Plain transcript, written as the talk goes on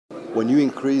when you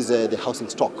increase the housing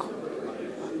stock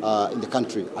in the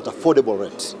country at affordable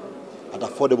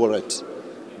rate,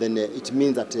 then it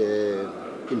means that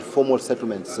informal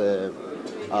settlements and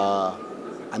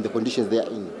the conditions they are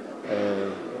in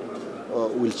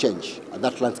will change, and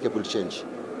that landscape will change.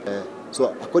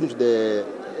 So according to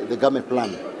the government plan,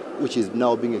 which is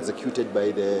now being executed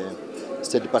by the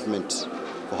State Department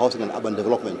for Housing and Urban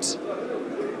Development,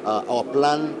 our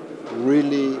plan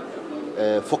really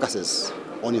focuses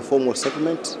on informal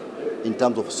settlement in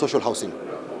terms of social housing.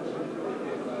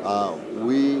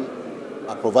 We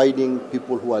are providing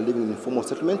people who are living in informal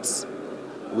settlements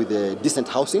with decent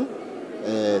housing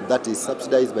that is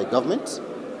subsidized by government.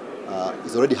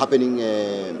 It's already happening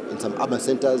in some urban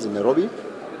centers in Nairobi,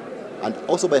 and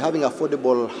also by having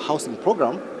affordable housing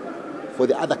program for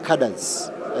the other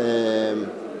cadres,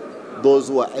 those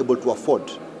who are able to afford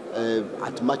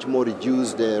at much more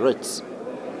reduced rates,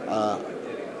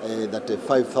 that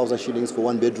 5,000 shillings for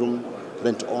 1 bedroom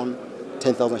rent on,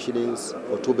 10,000 shillings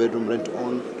for 2 bedroom rent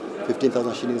on,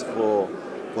 15,000 shillings for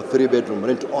 3 bedroom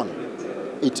rent on.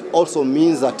 It also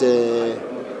means that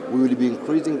we will be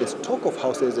increasing the stock of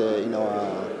houses in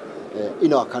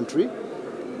our country.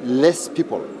 Less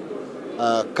people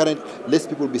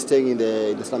will be staying in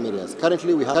the slum areas.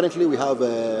 Currently we have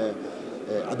a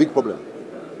big problem,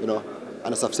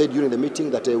 and as I've said during the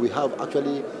meeting, that we have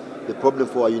actually the problem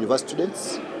for our university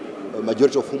students, a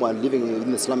majority of whom are living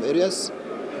in the slum areas.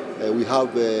 We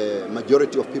have a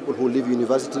majority of people who leave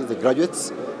universities, the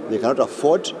graduates, they cannot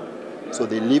afford, so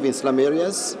they live in slum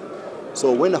areas.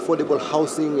 So when affordable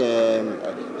housing,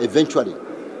 eventually,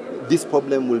 this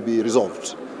problem will be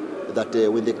resolved, that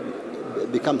when they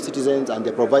become citizens and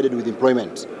they're provided with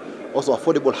employment. Also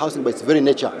affordable housing by its very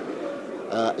nature,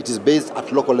 it is based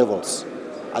at local levels.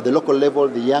 At the local level,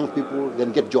 the young people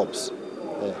then get jobs.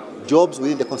 Jobs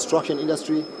within the construction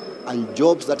industry and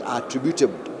jobs that are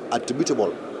attributable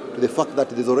to the fact that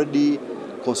there's already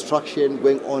construction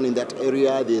going on in that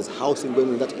area, there's housing going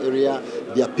on in that area,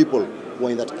 there are people who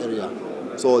are in that area.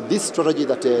 So this strategy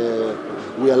that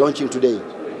we are launching today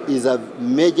is a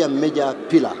major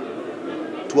pillar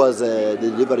towards the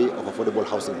delivery of affordable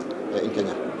housing in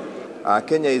Kenya.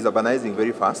 Kenya is urbanizing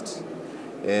very fast,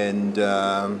 and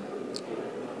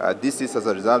this is as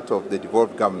a result of the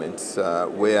devolved governments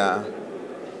where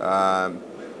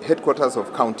headquarters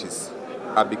of counties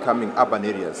are becoming urban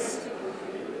areas.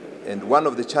 And one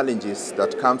of the challenges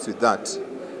that comes with that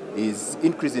is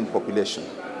increase in population.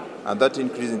 And that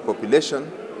increase in population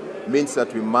means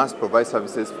that we must provide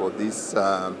services for this,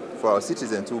 for our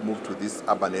citizens who move to these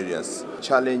urban areas.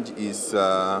 Challenge is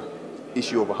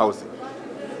issue of housing.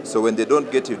 So when they don't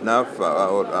get enough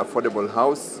affordable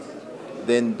house,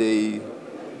 then they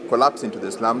collapse into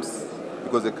the slums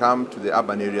because they come to the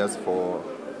urban areas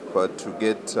to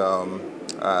get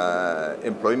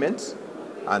employment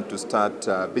and to start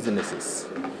businesses.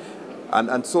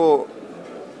 And so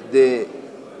the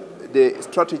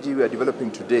strategy we are developing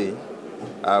today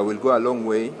will go a long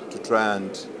way to try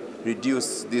and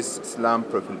reduce these slum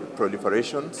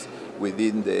proliferations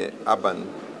within the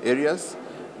urban areas,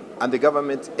 and the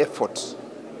government's effort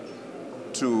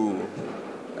to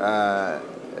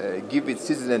give its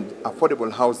citizens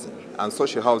affordable housing and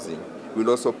social housing will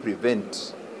also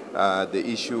prevent the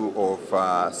issue of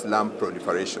slum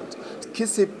proliferations.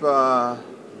 KISIP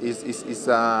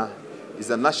is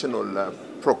a national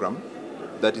program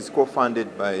that is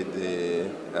co-funded by the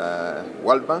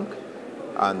World Bank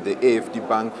and the AFD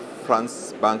Bank,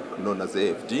 France bank known as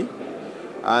AFD.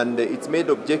 And its main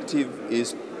objective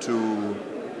is to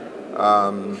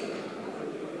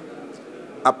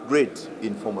upgrade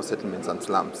informal settlements and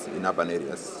slums in urban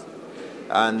areas.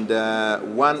 And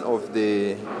one of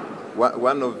the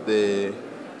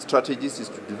strategies is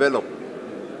to develop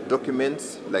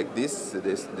documents like this,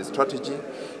 the strategy,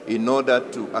 in order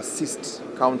to assist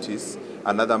counties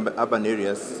and other urban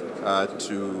areas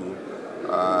to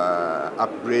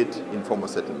upgrade informal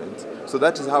settlements. So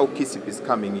that is how KISIP is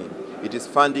coming in. It is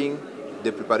funding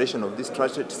the preparation of this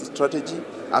strategy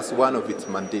as one of its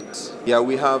mandates. Yeah,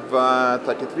 we have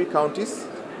 33 counties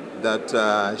that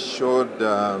showed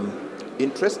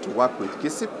interest to work with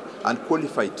KISIP and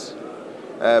qualified.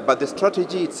 But the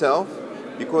strategy itself,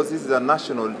 because this is a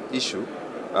national issue,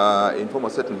 informal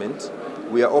settlement,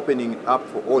 we are opening up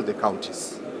for all the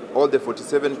counties. All the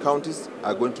 47 counties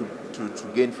are going to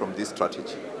gain from this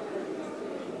strategy.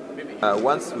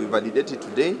 Once we validate it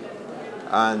today,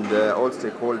 and all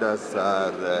stakeholders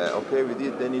are okay with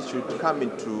it, then it should come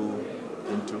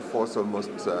into force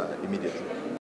almost immediately.